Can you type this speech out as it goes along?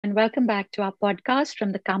and welcome back to our podcast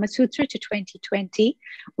From the Kama Sutra to 2020,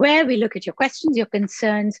 where we look at your questions, your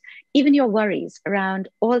concerns, even your worries around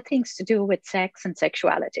all things to do with sex and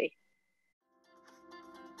sexuality.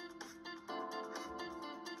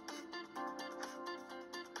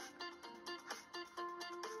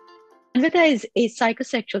 Anvita is a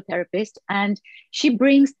psychosexual therapist, and she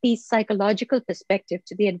brings the psychological perspective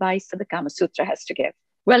to the advice that the Kama Sutra has to give.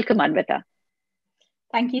 Welcome, Anvita.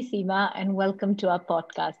 Thank you, Seema, and welcome to our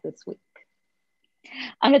podcast this week.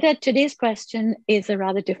 Anvita, today's question is a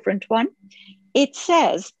rather different one. It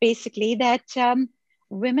says basically that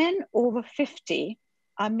women over 50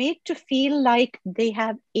 are made to feel like they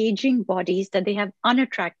have aging bodies, that they have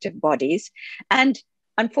unattractive bodies. And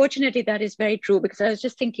unfortunately, that is very true, because I was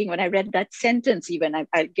just thinking when I read that sentence, even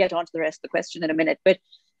I'll get onto the rest of the question in a minute. But,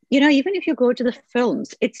 even if you go to the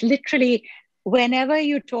films, it's literally whenever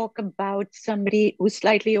you talk about somebody who's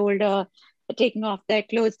slightly older, taking off their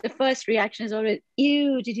clothes, the first reaction is always,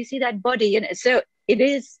 ew, did you see that body? So it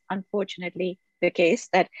is unfortunately the case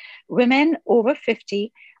that women over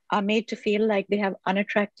 50 are made to feel like they have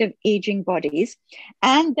unattractive aging bodies,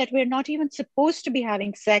 and that we're not even supposed to be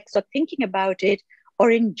having sex or thinking about it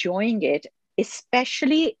or enjoying it,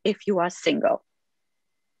 especially if you are single.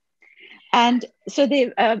 And so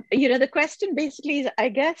the question basically is, I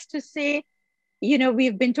guess, to say,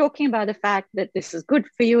 we've been talking about the fact that this is good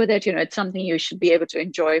for you, that, it's something you should be able to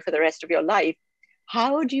enjoy for the rest of your life.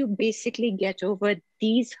 How do you basically get over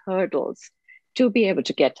these hurdles to be able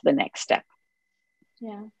to get to the next step?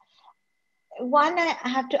 Yeah. One, I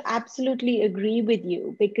have to absolutely agree with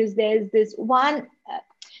you, because there's this one.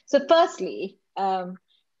 So firstly,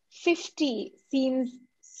 50 seems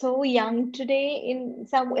so young today in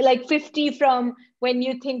some way, like 50 from when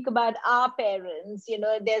you think about our parents,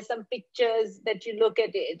 there's some pictures that you look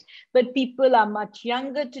at it, but people are much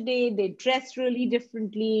younger today. They dress really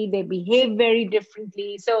differently. They behave very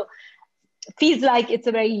differently. So it feels like it's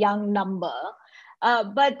a very young number.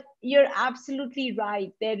 But you're absolutely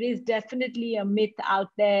right. There is definitely a myth out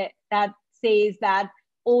there that says that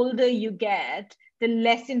older you get, the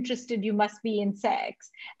less interested you must be in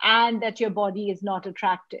sex, and that your body is not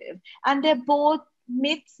attractive. And they're both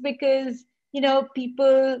myths, because,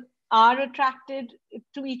 people are attracted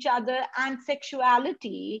to each other, and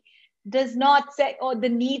sexuality does not say, or the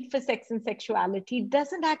need for sex and sexuality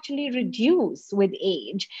doesn't actually reduce with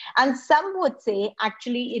age. And some would say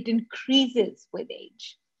actually it increases with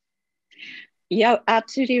age. Yeah,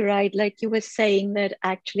 absolutely right. Like you were saying, that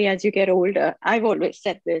actually as you get older, I've always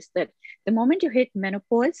said this, that the moment you hit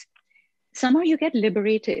menopause, somehow you get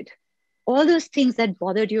liberated. All those things that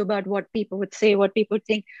bothered you about what people would say, what people would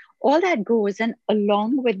think, all that goes. And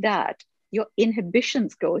along with that, your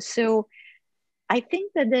inhibitions go. So I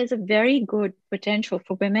think that there's a very good potential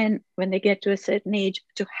for women when they get to a certain age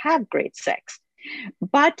to have great sex.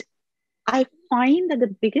 But I find that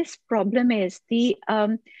the biggest problem is the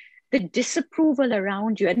disapproval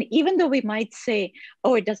around you. And even though we might say,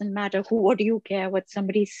 oh, it doesn't matter who, what do you care what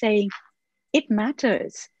somebody's saying? It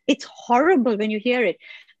matters. It's horrible when you hear it.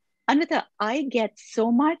 Anvita, I get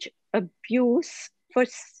so much abuse for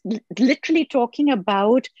literally talking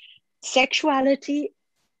about sexuality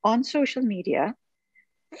on social media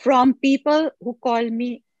from people who call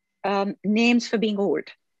me names for being old.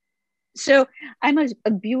 So I'm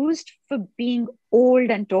abused for being old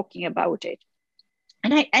and talking about it.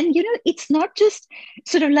 And it's not just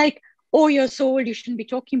sort of like, oh, you're so old, you shouldn't be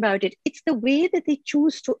talking about it. It's the way that they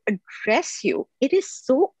choose to address you. It is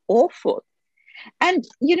so awful. And,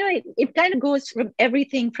 it kind of goes from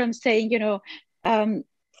everything from saying,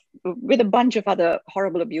 with a bunch of other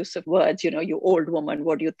horrible abusive words, you old woman,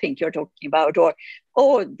 what do you think you're talking about? Or,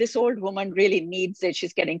 oh, this old woman really needs it,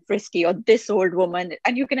 she's getting frisky. Or this old woman,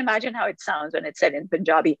 and you can imagine how it sounds when it's said in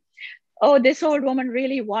Punjabi. Oh, this old woman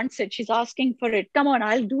really wants it. She's asking for it. Come on,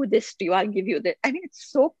 I'll do this to you. I'll give you this. I mean,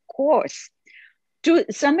 it's so coarse. To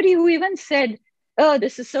somebody who even said, oh,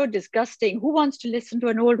 this is so disgusting. Who wants to listen to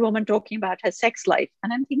an old woman talking about her sex life?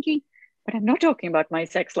 And I'm thinking, but I'm not talking about my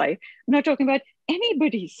sex life. I'm not talking about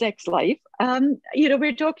anybody's sex life.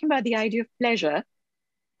 We're talking about the idea of pleasure.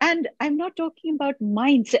 And I'm not talking about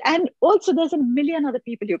minds. And also, there's a million other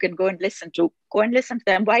people you can go and listen to. Go and listen to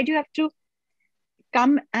them. Why do you have to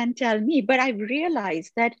come and tell me? But I've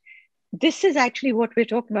realized that this is actually what we're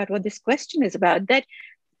talking about, what this question is about, that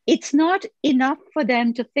it's not enough for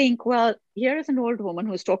them to think, well, here is an old woman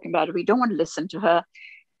who's talking about it. We don't want to listen to her.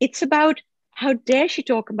 It's about, how dare she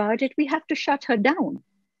talk about it? We have to shut her down.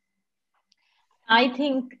 I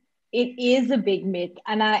think it is a big myth.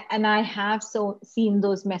 And I have seen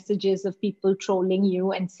those messages of people trolling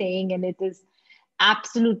you and saying, and it is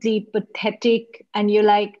absolutely pathetic. And you're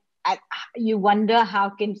like, and you wonder how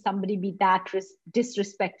can somebody be that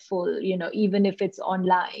disrespectful, even if it's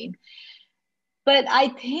online. But I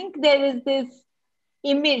think there is this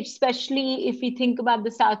image, especially if we think about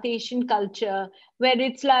the South Asian culture, where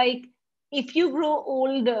it's like, if you grow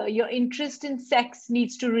older, your interest in sex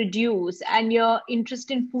needs to reduce and your interest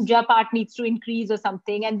in puja part needs to increase or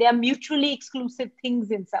something. And they are mutually exclusive things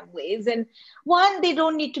in some ways. And one, they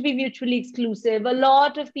don't need to be mutually exclusive. A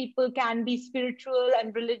lot of people can be spiritual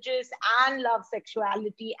and religious and love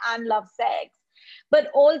sexuality and love sex.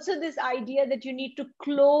 But also this idea that you need to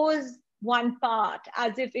close one part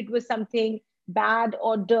as if it was something bad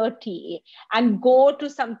or dirty and go to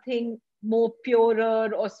something more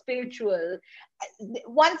purer or spiritual.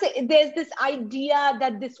 Once there's this idea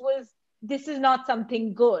that this is not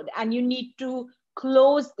something good and you need to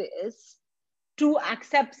close this to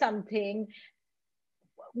accept something,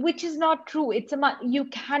 which is not true. You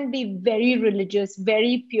can be very religious,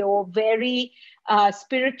 very pure, very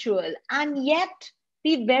spiritual, and yet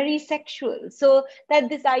be very sexual. So that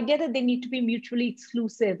this idea that they need to be mutually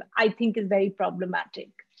exclusive, I think, is very problematic.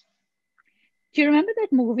 Do you remember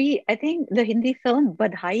that movie? I think the Hindi film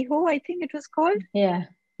Badhai Ho, I think it was called. Yeah.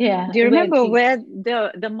 Do you remember where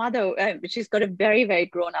the mother, she's got a very, very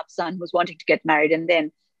grown up son who's wanting to get married, and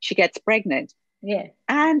then she gets pregnant. Yeah.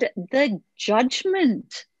 And the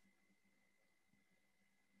judgment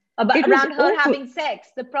around her having sex.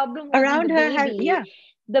 The problem was around the baby. Yeah.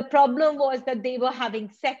 The problem was that they were having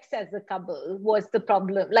sex as a couple was the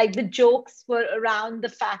problem. Like the jokes were around the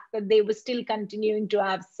fact that they were still continuing to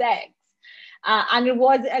have sex. And it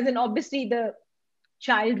was, as in, obviously the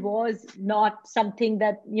child was not something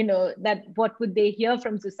that, that what would they hear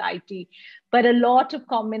from society? But a lot of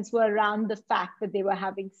comments were around the fact that they were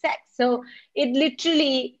having sex. So it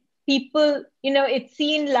literally, people, it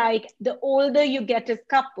seemed like the older you get as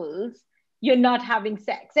couples, you're not having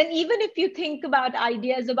sex. And even if you think about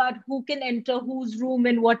ideas about who can enter whose room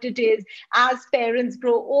and what it is, as parents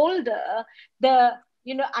grow older, the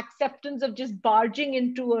acceptance of just barging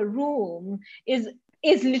into a room is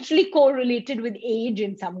literally correlated with age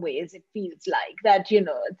in some ways. It feels like that,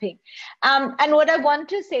 thing. And what I want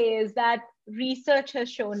to say is that research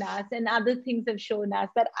has shown us and other things have shown us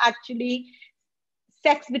that actually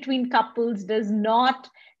sex between couples does not,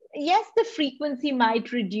 yes, the frequency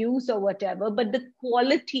might reduce or whatever, but the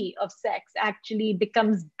quality of sex actually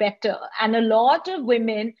becomes better. And a lot of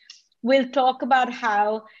women will talk about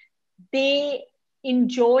how they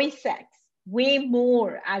enjoy sex way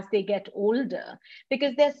more as they get older,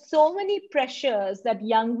 because there's so many pressures that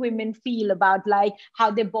young women feel about, like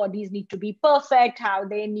how their bodies need to be perfect, how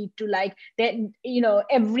they need to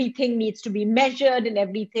everything needs to be measured and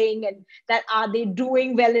everything, and that are they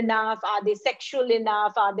doing well enough, are they sexual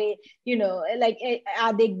enough, are they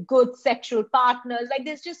are they good sexual partners? Like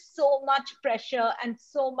there's just so much pressure and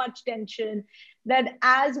so much tension that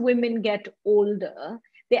as women get older,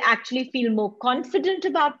 they actually feel more confident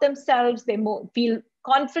about themselves. They feel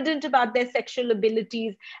confident about their sexual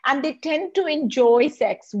abilities, and they tend to enjoy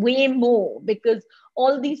sex way more because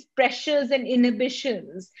all these pressures and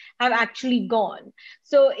inhibitions have actually gone.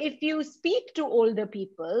 So if you speak to older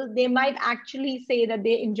people, they might actually say that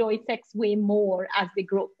they enjoy sex way more as they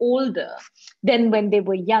grow older than when they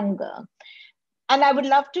were younger. And I would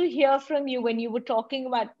love to hear from you when you were talking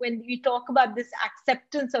about, when we talk about this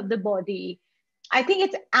acceptance of the body, I think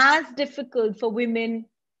it's as difficult for women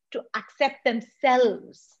to accept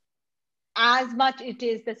themselves as much it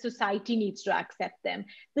is that society needs to accept them.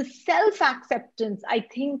 The self-acceptance, I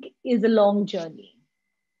think, is a long journey.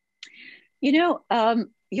 You're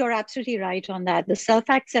absolutely right on that. The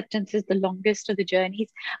self-acceptance is the longest of the journeys.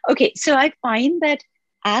 Okay, so I find that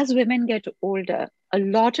as women get older, a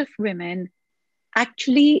lot of women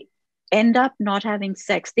actually end up not having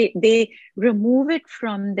sex. They remove it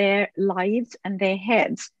from their lives and their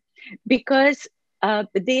heads because I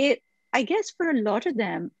guess for a lot of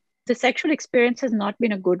them, the sexual experience has not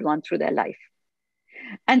been a good one through their life.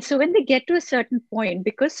 And so when they get to a certain point,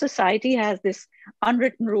 because society has this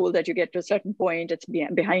unwritten rule that you get to a certain point, it's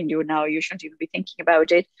behind you now, you shouldn't even be thinking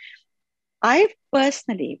about it. I've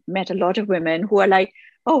personally met a lot of women who are like,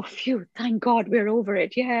 oh, phew, thank God we're over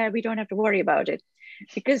it. Yeah, we don't have to worry about it.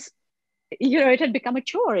 Because it had become a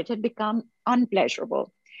chore. It had become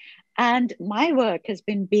unpleasurable. And my work has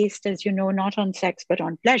been based, as you know, not on sex, but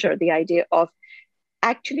on pleasure, the idea of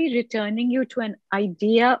actually returning you to an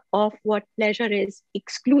idea of what pleasure is,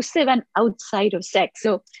 exclusive and outside of sex.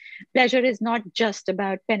 So pleasure is not just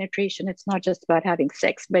about penetration. It's not just about having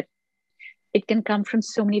sex, but it can come from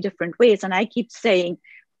so many different ways. And I keep saying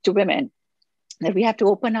to women that we have to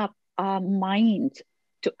open up our mind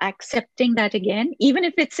to accepting that again, even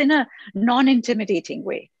if it's in a non-intimidating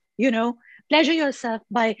way. Pleasure yourself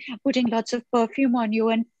by putting lots of perfume on you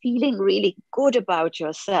and feeling really good about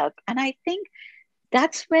yourself. And I think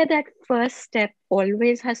that's where that first step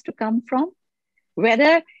always has to come from.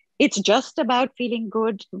 Whether it's just about feeling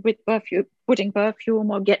good with perfume, putting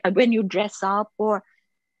perfume, or when you dress up, or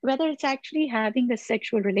whether it's actually having a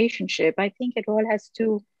sexual relationship, I think it all has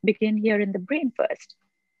to begin here in the brain first.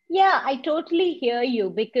 Yeah, I totally hear you,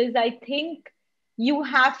 because I think you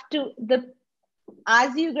have to,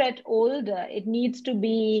 as you get older, it needs to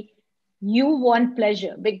be, you want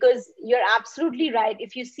pleasure, because you're absolutely right.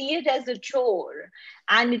 If you see it as a chore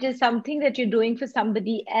and it is something that you're doing for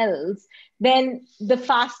somebody else, then the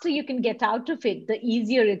faster you can get out of it, the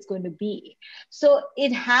easier it's going to be. So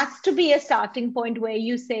it has to be a starting point where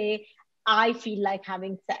you say, I feel like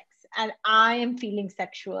having sex and I am feeling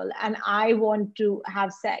sexual and I want to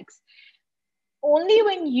have sex. Only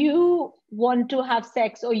when you want to have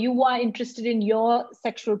sex or you are interested in your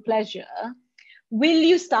sexual pleasure will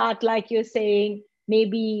you start, like you're saying,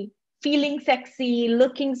 maybe feeling sexy,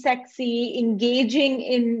 looking sexy, engaging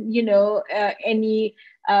in, any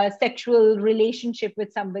sexual relationship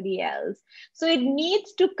with somebody else. So it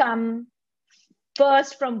needs to come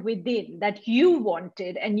first from within, that you want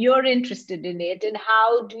it and you're interested in it. And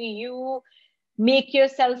how do you make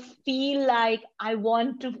yourself feel like, I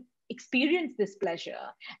want to experience this pleasure,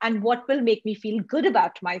 and what will make me feel good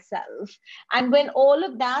about myself? And when all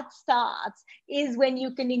of that starts is when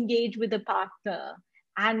you can engage with a partner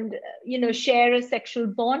and share a sexual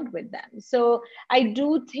bond with them. So I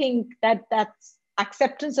do think that that's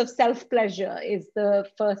acceptance of self pleasure is the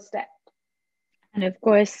first step. And of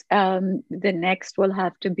course, the next will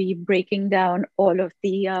have to be breaking down all of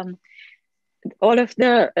the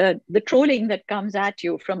trolling that comes at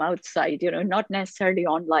you from outside, not necessarily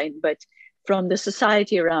online, but from the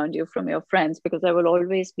society around you, from your friends, because there will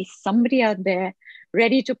always be somebody out there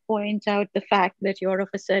ready to point out the fact that you're of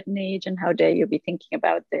a certain age and how dare you be thinking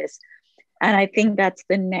about this. And I think that's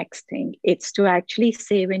the next thing. It's to actually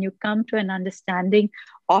say, when you come to an understanding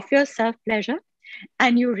of your self pleasure,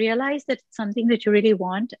 and you realize that it's something that you really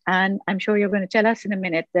want. And I'm sure you're going to tell us in a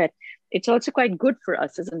minute that it's also quite good for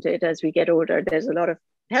us, isn't it? As we get older, there's a lot of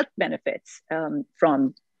health benefits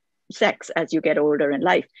from sex as you get older in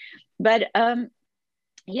life. But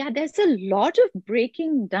yeah, there's a lot of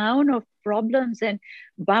breaking down of problems and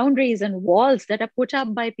boundaries and walls that are put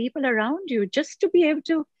up by people around you just to be able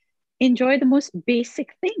to enjoy the most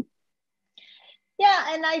basic thing.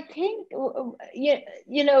 Yeah, and I think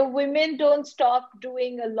women don't stop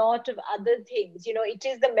doing a lot of other things. It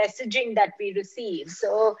is the messaging that we receive.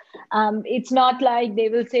 So it's not like they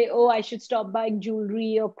will say, "Oh, I should stop buying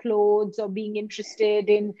jewelry or clothes or being interested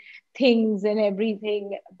in things and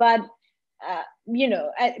everything." But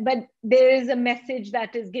but there is a message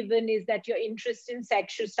that is given, is that your interest in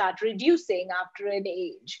sex should start reducing after an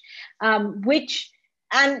age, which,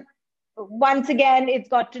 and once again, it's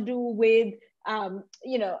got to do with and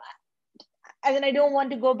then I don't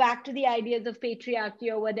want to go back to the ideas of patriarchy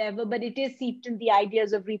or whatever, but it is seeped in the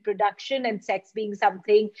ideas of reproduction and sex being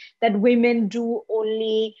something that women do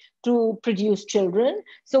only to produce children.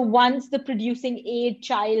 So once the producing age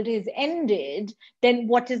child is ended, then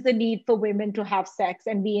what is the need for women to have sex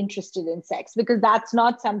and be interested in sex? Because that's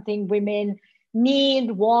not something women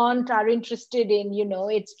need, want, are interested in.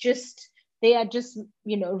 It's just, they are just,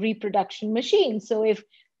 reproduction machines. So if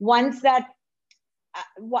once that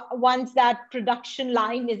production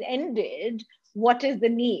line is ended, what is the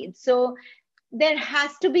need? So there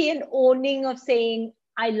has to be an owning of saying,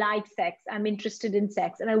 I like sex, I'm interested in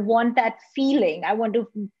sex, and I want that feeling. I want to,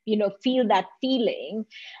 feel that feeling.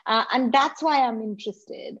 And that's why I'm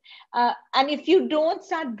interested. And if you don't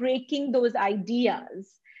start breaking those ideas,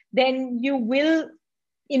 then you will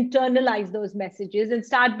internalize those messages and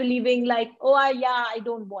start believing like, oh, I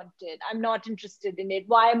don't want it. I'm not interested in it.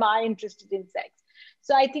 Why am I interested in sex?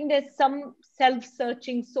 So I think there's some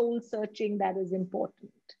self-searching, soul-searching that is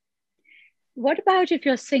important. What about if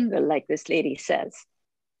you're single, like this lady says?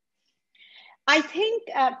 I think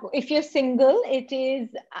if you're single, it is,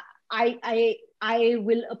 I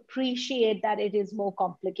will appreciate that it is more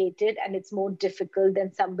complicated and it's more difficult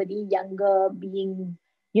than somebody younger being,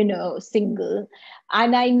 single.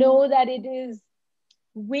 And I know that it is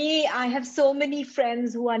I have so many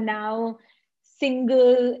friends who are now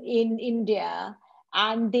single in India,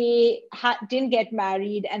 and they didn't get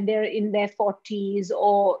married and they're in their 40s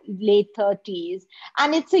or late 30s.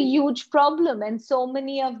 And it's a huge problem. And so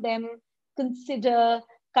many of them consider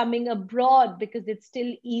coming abroad because it's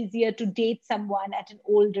still easier to date someone at an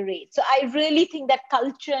older age. So I really think that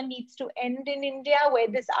culture needs to end in India, where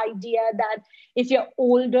this idea that if you're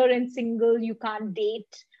older and single, you can't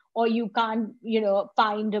date, or you can't,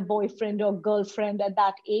 find a boyfriend or girlfriend at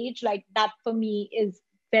that age, like that for me is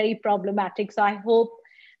very problematic. So I hope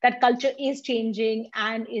that culture is changing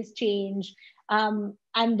and is changed.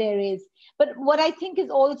 And there is. But what I think is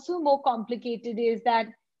also more complicated is that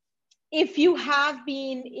if you have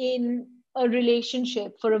been in a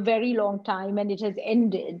relationship for a very long time and it has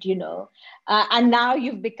ended, and now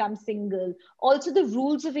you've become single, also the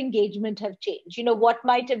rules of engagement have changed. What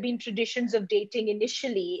might have been traditions of dating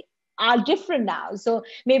initially are different now. So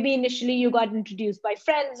maybe initially you got introduced by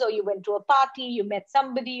friends, or you went to a party, you met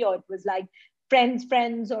somebody, or it was like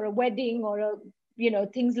friends, or a wedding, or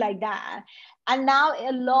things like that. And now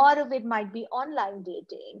a lot of it might be online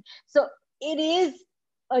dating. So it is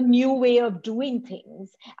a new way of doing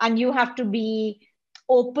things, and you have to be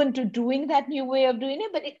open to doing that new way of doing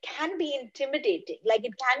it. But it can be intimidating. Like,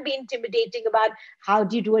 it can be intimidating about how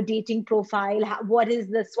do you do a dating profile, what is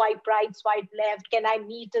the swipe right, swipe left, can I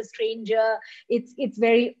meet a stranger? It's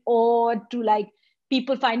very odd to, like,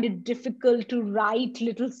 people find it difficult to write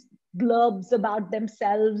little blurbs about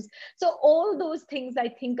themselves. So all those things, I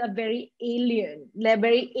think, are very alien. They're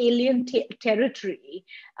very alien territory.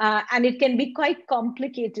 And it can be quite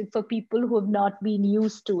complicated for people who have not been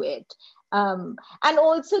used to it. And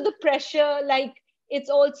also the pressure, like, it's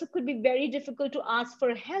also could be very difficult to ask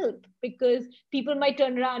for help, because people might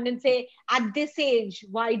turn around and say, at this age,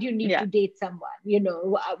 why do you need to date someone?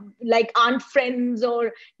 Like, aren't friends,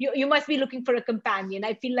 or you must be looking for a companion.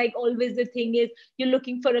 I feel like always the thing is you're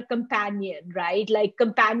looking for a companion, right? Like,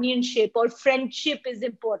 companionship or friendship is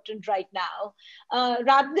important right now,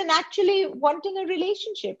 rather than actually wanting a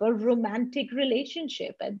relationship, a romantic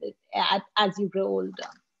relationship as you grow older.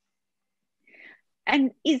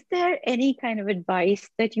 And is there any kind of advice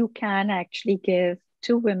that you can actually give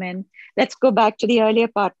to women? Let's go back to the earlier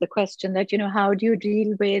part of the question that, how do you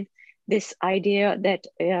deal with this idea that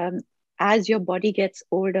as your body gets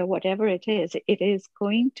older, whatever it is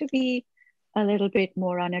going to be a little bit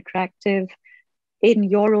more unattractive in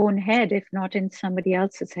your own head, if not in somebody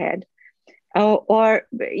else's head? Or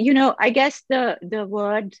I guess the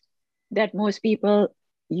word that most people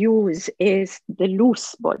use is the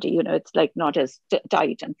loose body. It's like not as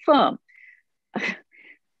tight and firm.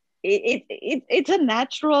 It's a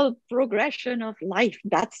natural progression of life.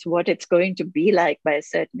 That's what it's going to be like by a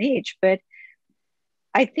certain age. But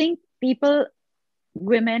I think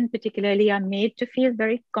women particularly, are made to feel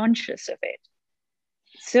very conscious of it.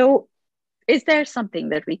 So is there something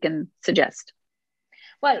that we can suggest?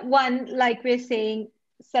 Well, one, like we're saying,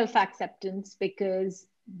 self-acceptance, because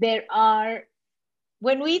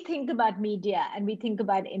when we think about media and we think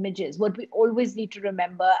about images, what we always need to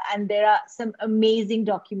remember, and there are some amazing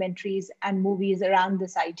documentaries and movies around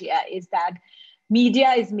this idea, is that media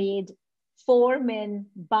is made for men,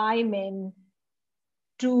 by men,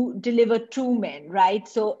 to deliver to men, right?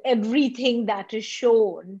 So everything that is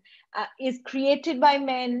shown is created by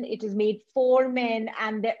men, it is made for men,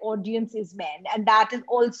 and the audience is men. And that is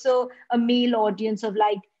also a male audience of,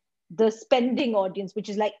 like, the spending audience, which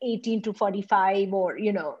is like 18 to 45, or,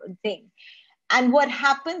 thing. And what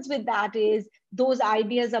happens with that is those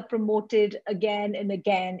ideas are promoted again and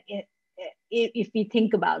again, if we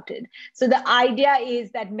think about it. So the idea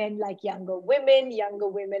is that men like younger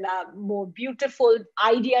women are more beautiful.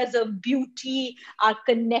 Ideas of beauty are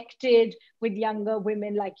connected with younger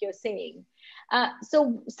women, like you're saying.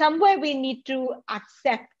 So somewhere we need to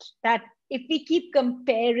accept that if we keep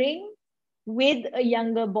comparing with a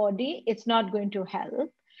younger body, it's not going to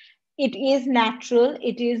help. It is natural,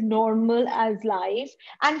 it is normal as life,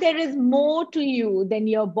 and there is more to you than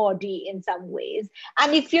your body in some ways.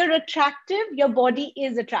 And if you're attractive, your body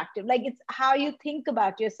is attractive. Like, it's how you think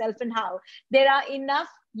about yourself, and how there are enough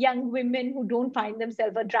young women who don't find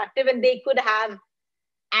themselves attractive, and they could have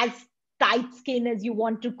as tight skin as you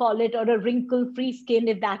want to call it, or a wrinkle-free skin,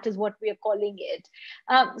 if that is what we are calling it.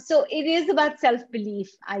 So it is about self-belief,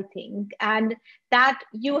 I think, and that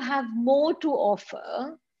you have more to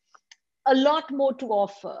offer, a lot more to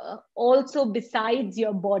offer, also besides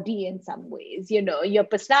your body in some ways. Your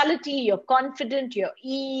personality, your confidence, your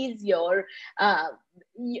ease, there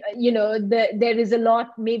is a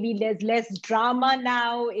lot, maybe there's less drama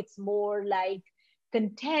now, it's more like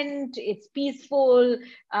content, it's peaceful.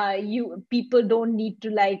 People don't need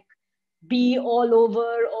to, like, be all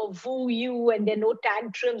over or woo you, and there are no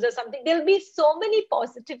tantrums or something. There'll be so many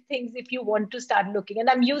positive things if you want to start looking. And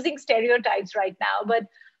I'm using stereotypes right now, but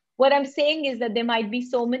what I'm saying is that there might be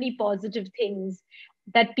so many positive things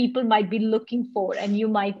that people might be looking for, and you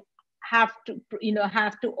might have to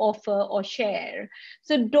offer or share.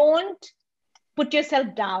 So don't put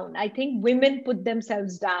yourself down. I think women put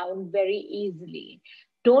themselves down very easily.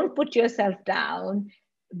 Don't put yourself down.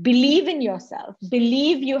 Believe in yourself.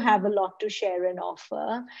 Believe you have a lot to share and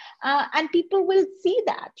offer, and people will see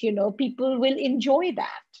that. People will enjoy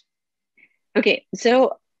that. Okay,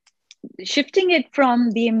 so shifting it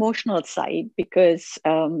from the emotional side, because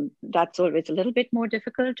that's always a little bit more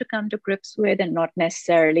difficult to come to grips with, and not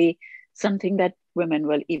necessarily something that women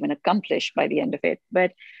will even accomplish by the end of it.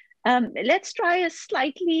 But let's try a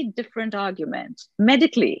slightly different argument.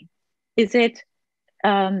 Medically, is it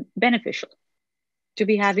beneficial to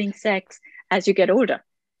be having sex as you get older?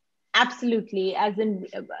 Absolutely. As in,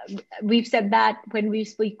 we've said that when we've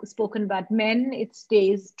spoken about men, it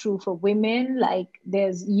stays true for women. Like,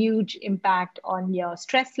 there's huge impact on your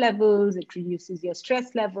stress levels. It reduces your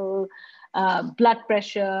stress level, blood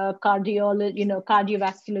pressure,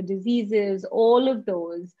 cardiovascular diseases. All of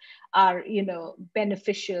those are,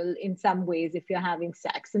 beneficial in some ways if you're having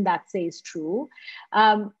sex, and that stays true.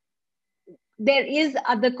 There is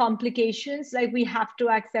other complications, like we have to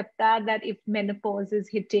accept that if menopause is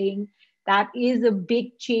hitting, that is a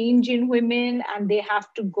big change in women, and they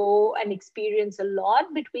have to go and experience a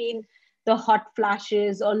lot between the hot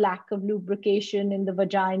flashes or lack of lubrication in the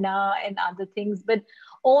vagina and other things. But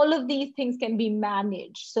all of these things can be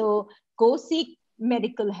managed. So go seek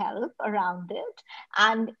medical help around it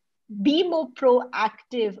and be more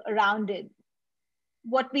proactive around it.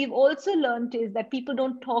 What we've also learned is that people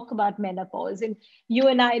don't talk about menopause, and you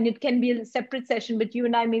and I, and it can be a separate session, but you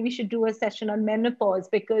and I maybe should do a session on menopause,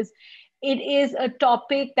 because it is a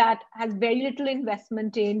topic that has very little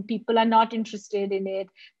investment in. People are not interested in it.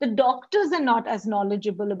 The doctors are not as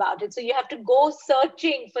knowledgeable about it. So you have to go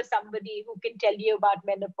searching for somebody who can tell you about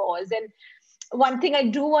menopause. And one thing I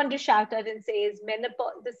do want to shout out and say is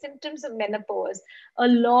menopause, the symptoms of menopause, a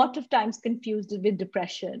lot of times confused with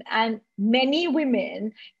depression. And many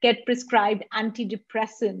women get prescribed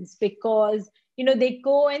antidepressants because, they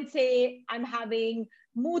go and say, I'm having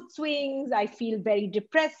mood swings, I feel very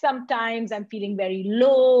depressed sometimes, I'm feeling very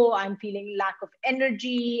low, I'm feeling lack of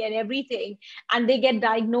energy and everything. And they get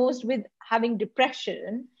diagnosed with having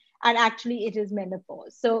depression, and actually it is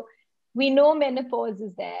menopause. So we know menopause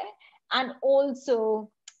is there. And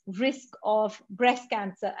also risk of breast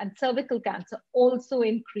cancer and cervical cancer also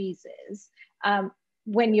increases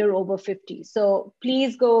when you're over 50. So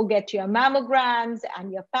please go get your mammograms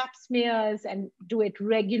and your pap smears and do it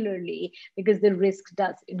regularly, because the risk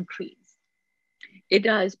does increase. It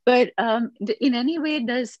does. But in any way,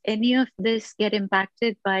 does any of this get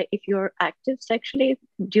impacted by if you're active sexually?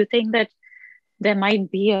 Do you think that there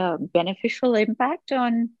might be a beneficial impact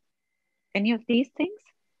on any of these things?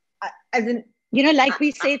 As in, like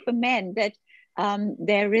we say for men, that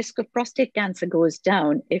their risk of prostate cancer goes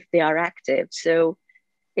down if they are active. So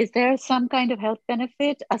is there some kind of health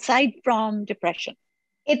benefit aside from depression?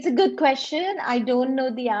 It's a good question. I don't know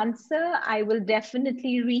the answer. I will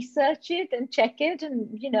definitely research it and check it and,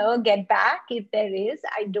 get back if there is.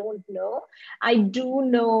 I don't know. I do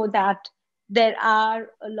know that there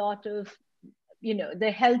are a lot of,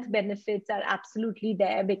 the health benefits are absolutely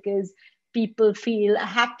there, because people feel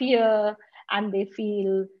happier and they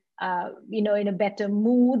feel, in a better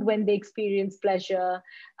mood when they experience pleasure.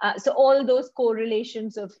 So all those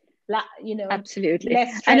correlations of, absolutely,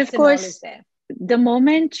 less stress and of course, all is there. The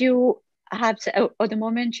moment you have, or the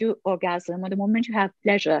moment you orgasm, or the moment you have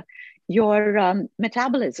pleasure, your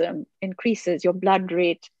metabolism increases, your blood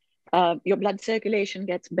rate, your blood circulation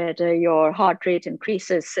gets better, your heart rate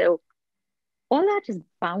increases. So all that is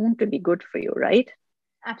bound to be good for you, right?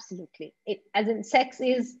 Absolutely. As in, sex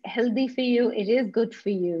is healthy for you, it is good for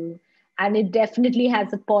you, and it definitely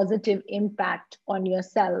has a positive impact on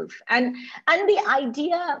yourself. And the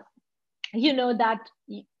idea, that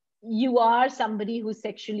you are somebody who's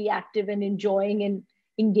sexually active and enjoying and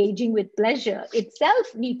engaging with pleasure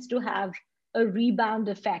itself needs to have a rebound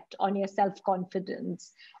effect on your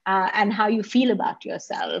self-confidence and how you feel about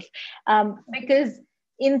yourself. Because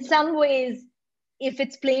in some ways, if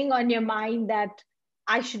it's playing on your mind that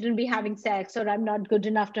I shouldn't be having sex, or I'm not good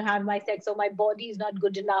enough to have my sex, or my body is not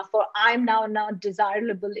good enough, or I'm now not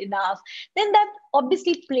desirable enough, then that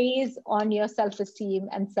obviously plays on your self-esteem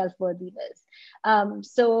and self-worthiness.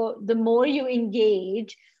 So the more you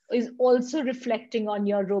engage is also reflecting on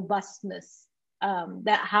your robustness,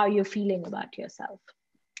 that how you're feeling about yourself.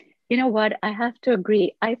 You know what? I have to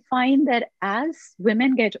agree. I find that as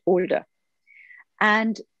women get older,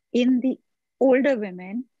 and in the older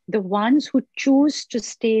women, the ones who choose to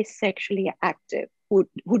stay sexually active, who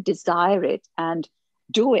desire it and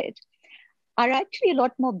do it are actually a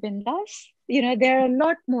lot more bindas. They're a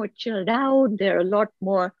lot more chilled out.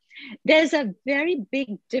 There's a very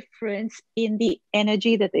big difference in the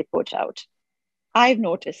energy that they put out. I've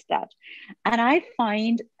noticed that. And I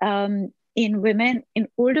find in women, in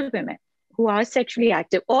older women who are sexually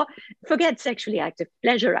active, or forget sexually active,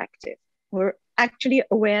 pleasure active, who are actually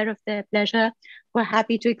aware of their pleasure, who are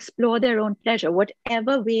happy to explore their own pleasure,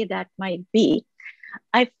 whatever way that might be,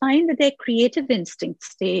 I find that their creative instincts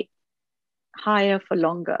stay higher for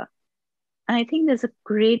longer. And I think there's a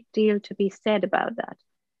great deal to be said about that.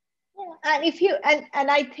 Yeah. And if you and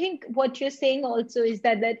I think what you're saying also is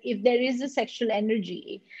that if there is a sexual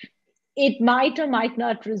energy, it might or might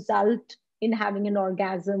not result in having an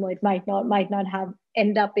orgasm, or it might not have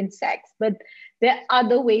end up in sex, but there are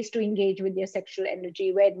other ways to engage with your sexual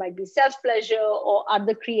energy, where it might be self-pleasure or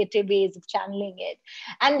other creative ways of channeling it.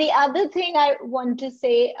 And the other thing I want to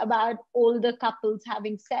say about older couples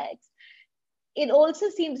having sex, it also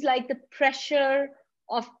seems like the pressure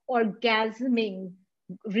of orgasming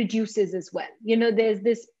reduces as well. There's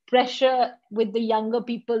this pressure with the younger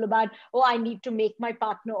people about, oh, I need to make my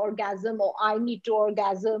partner orgasm, or I need to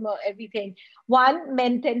orgasm, or everything. One,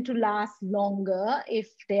 men tend to last longer if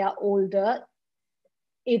they are older.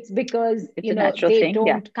 It's because it's a natural they thing.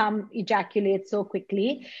 don't come ejaculate so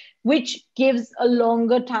quickly, which gives a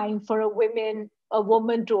longer time for a woman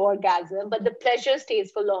to orgasm, but the pleasure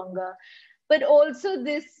stays for longer. But also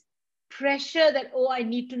this pressure that, oh, I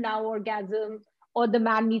need to now orgasm, or the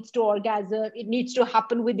man needs to orgasm, it needs to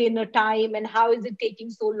happen within a time, and how is it taking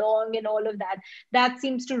so long, and all of that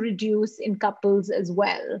seems to reduce in couples as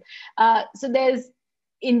well. So there's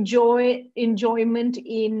enjoyment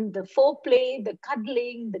in the foreplay, the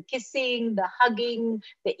cuddling, the kissing, the hugging,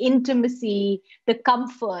 the intimacy, the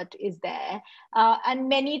comfort is there. And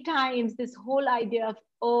many times this whole idea of,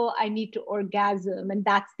 oh, I need to orgasm, and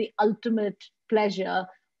that's the ultimate pleasure,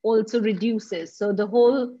 also reduces. So the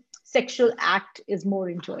whole sexual act is more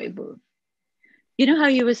enjoyable. You know how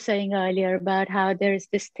you were saying earlier about how there is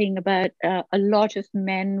this thing about a lot of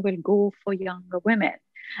men will go for younger women.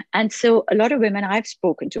 And so a lot of women I've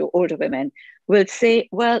spoken to, older women, will say,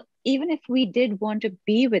 well, even if we did want to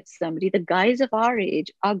be with somebody, the guys of our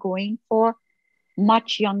age are going for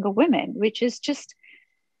much younger women, which is just,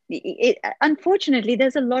 unfortunately,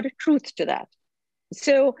 there's a lot of truth to that.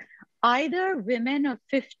 So either women of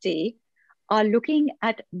 50 are looking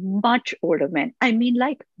at much older men. I mean,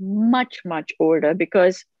 like much, much older,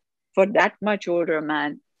 because for that much older a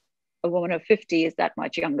man, a woman of 50 is that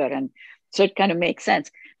much younger. And so it kind of makes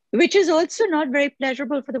sense, which is also not very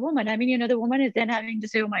pleasurable for the woman. I mean, the woman is then having to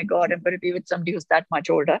say, oh my God, I'm going to be with somebody who's that much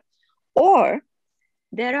older. Or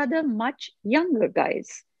there are the much younger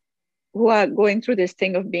guys who are going through this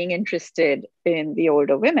thing of being interested in the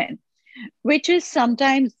older women, which is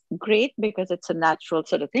sometimes great because it's a natural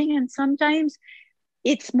sort of thing. And sometimes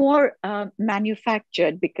it's more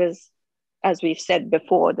manufactured because, as we've said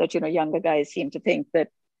before, that, younger guys seem to think that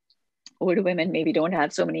older women maybe don't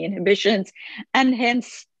have so many inhibitions, and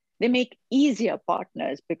hence they make easier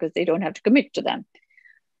partners because they don't have to commit to them.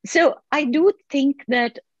 So I do think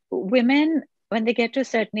that women, when they get to a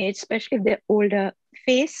certain age, especially if they're older,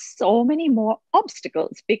 face so many more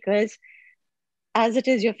obstacles, because as it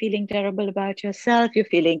is, you're feeling terrible about yourself, you're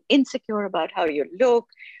feeling insecure about how you look.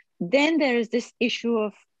 Then there is this issue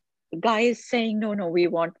of guys saying, no, we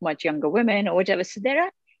want much younger women, or whatever. So there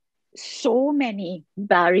are so many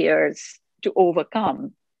barriers to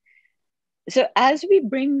overcome. So as we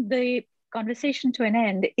bring the conversation to an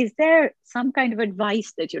end, is there some kind of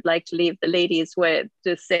advice that you'd like to leave the ladies with,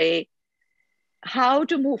 to say how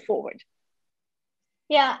to move forward?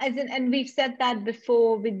 Yeah, and we've said that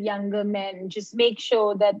before with younger men. Just make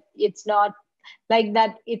sure that it's not like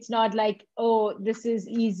that. It's not like, oh, this is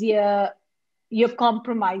easier. You're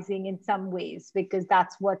compromising in some ways because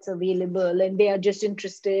that's what's available, and they are just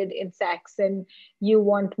interested in sex, and you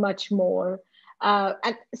want much more.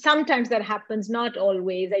 And sometimes that happens, not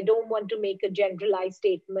always. I don't want to make a generalized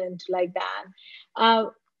statement like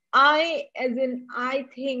that. I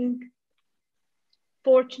think,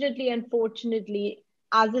 fortunately, unfortunately,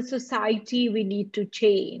 as a society, we need to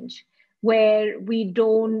change, where we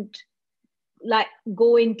don't like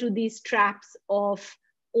go into these traps of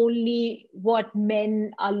only what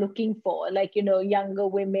men are looking for, like, younger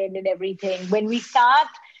women and everything. When we start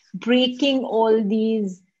breaking all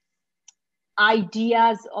these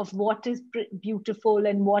ideas of what is beautiful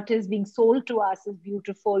and what is being sold to us as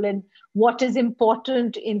beautiful and what is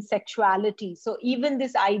important in sexuality. So even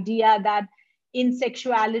this idea that in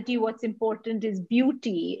sexuality what's important is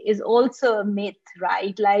beauty is also a myth,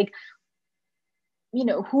 right? Like,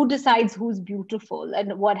 who decides who's beautiful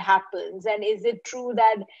and what happens? And is it true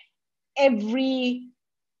that every,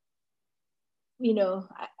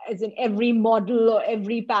 as in every model or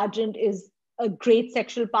every pageant is a great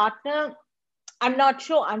sexual partner? I'm not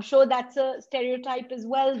sure. I'm sure that's a stereotype as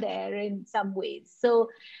well there in some ways. So,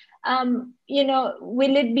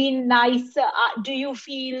 will it be nice? Do you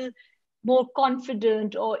feel more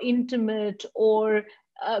confident or intimate or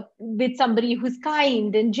with somebody who's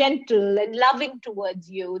kind and gentle and loving towards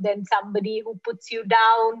you than somebody who puts you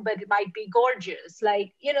down, but it might be gorgeous?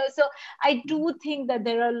 So I do think that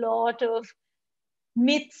there are a lot of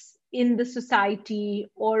myths in the society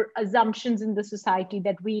or assumptions in the society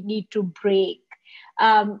that we need to break.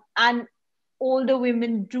 And older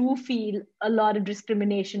women do feel a lot of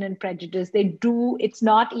discrimination and prejudice. They do. It's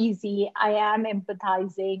not easy. I am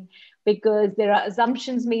empathizing because there are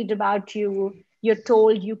assumptions made about you. You're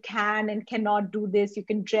told you can and cannot do this. You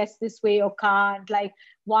can dress this way or can't. Like,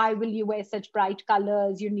 why will you wear such bright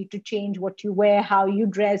colors? You need to change what you wear, how you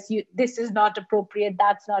dress. This is not appropriate.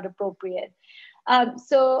 That's not appropriate.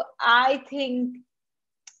 So I think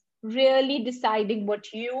really deciding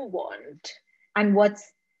what you want and what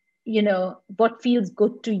feels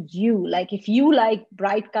good to you. Like, if you like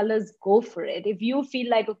bright colors, go for it. If you feel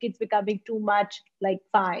like, okay, it's becoming too much, like,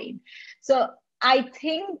 fine. So I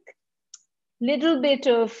think little bit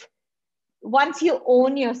of, once you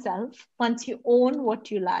own yourself, once you own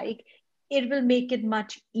what you like, it will make it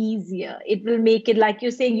much easier. It will make it, like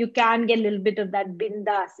you're saying, you can get a little bit of that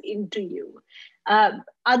bindas into you.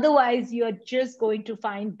 Otherwise, you're just going to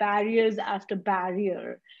find barriers after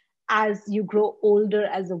barrier as you grow older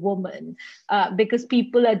as a woman, because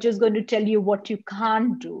people are just going to tell you what you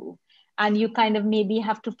can't do. And you kind of maybe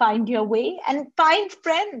have to find your way and find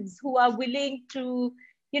friends who are willing to,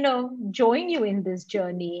 join you in this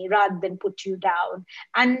journey rather than put you down,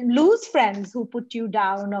 and lose friends who put you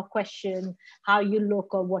down or question how you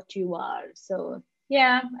look or what you are. So,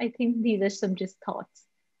 yeah, I think these are some just thoughts.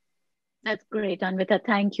 That's great, Anvita.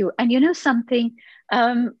 Thank you. And something,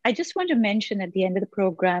 I just want to mention at the end of the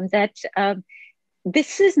program that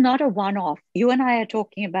this is not a one-off. You and I are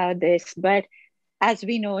talking about this, but as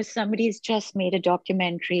we know, somebody's just made a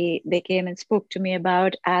documentary. They came and spoke to me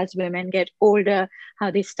about, as women get older,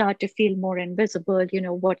 how they start to feel more invisible.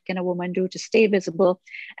 What can a woman do to stay visible?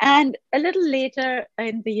 And a little later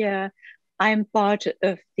in the year, I'm part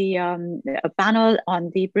of the a panel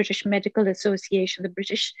on the British Medical Association, the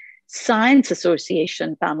British Science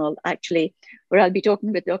Association panel, actually, where I'll be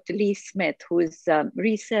talking with Dr. Lee Smith, whose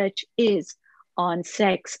research is on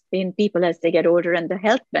sex in people as they get older and the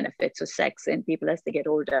health benefits of sex in people as they get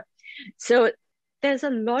older. So there's a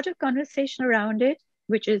lot of conversation around it,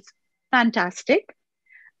 which is fantastic.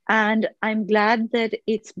 And I'm glad that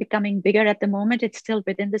it's becoming bigger at the moment. It's still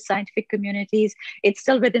within the scientific communities. It's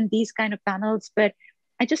still within these kind of panels. But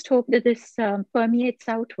I just hope that this permeates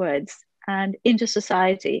outwards and into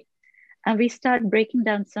society. And we start breaking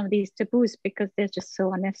down some of these taboos because they're just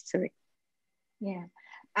so unnecessary. Yeah.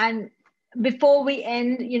 And before we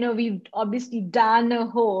end, we've obviously done a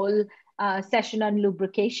whole session on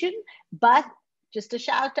lubrication, but just a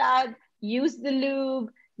shout out, use the lube.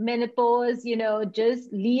 Menopause,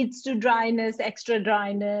 just leads to dryness, extra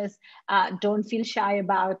dryness. Don't feel shy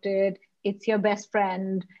about it. It's your best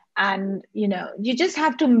friend. And, you just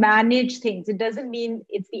have to manage things. It doesn't mean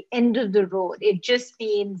it's the end of the road. It just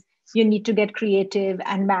means you need to get creative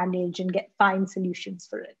and manage and find solutions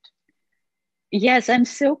for it. Yes, I'm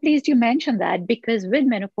so pleased you mentioned that, because with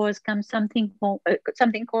menopause comes something called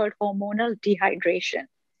hormonal dehydration.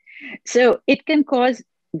 So it can cause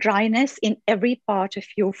dryness in every part of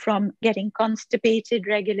you, from getting constipated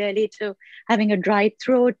regularly to having a dry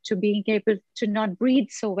throat to being able to not breathe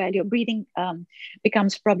so well. Your breathing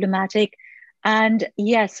becomes problematic. And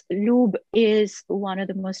yes, lube is one of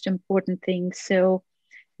the most important things. So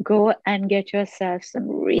go and get yourself some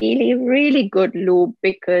really, really good lube,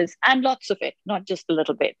 and lots of it, not just a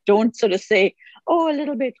little bit. Don't sort of say, oh, a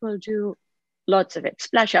little bit will do. Lots of it.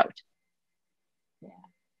 Splash out. Yeah.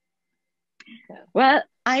 Well,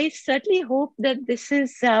 I certainly hope that this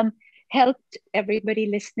has helped everybody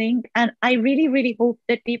listening. And I really, really hope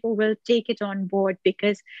that people will take it on board,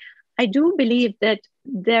 because I do believe that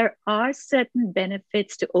there are certain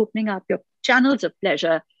benefits to opening up your channels of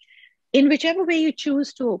pleasure in whichever way you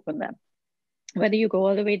choose to open them, whether you go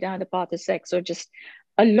all the way down the path of sex or just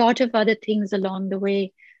a lot of other things along the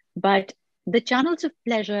way. But the channels of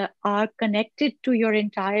pleasure are connected to your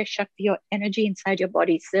entire Shakti, your energy inside your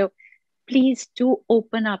body. So please do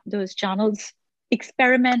open up those channels,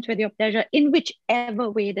 experiment with your pleasure in whichever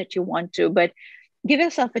way that you want to, but give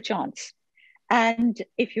yourself a chance. And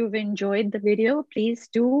if you've enjoyed the video, please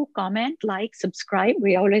do comment, like, subscribe.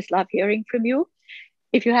 We always love hearing from you.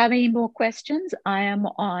 If you have any more questions, I am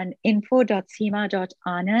on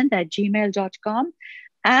info.seema.anand@gmail.com.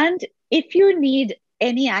 And if you need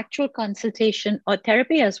any actual consultation or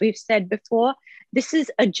therapy, as we've said before, this is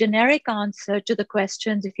a generic answer to the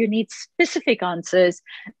questions. If you need specific answers,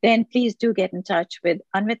 then please do get in touch with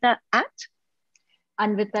Anvita at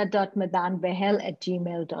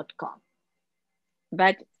anvita.madanbahel@gmail.com.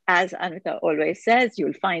 But as Anvita always says,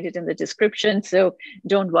 you'll find it in the description. So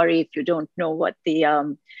don't worry if you don't know what the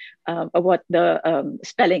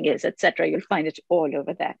spelling is, etc. You'll find it all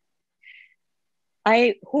over there.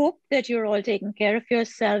 I hope that you're all taking care of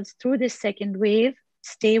yourselves through this second wave.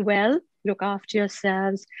 Stay well, look after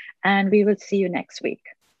yourselves, and we will see you next week.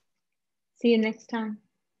 See you next time.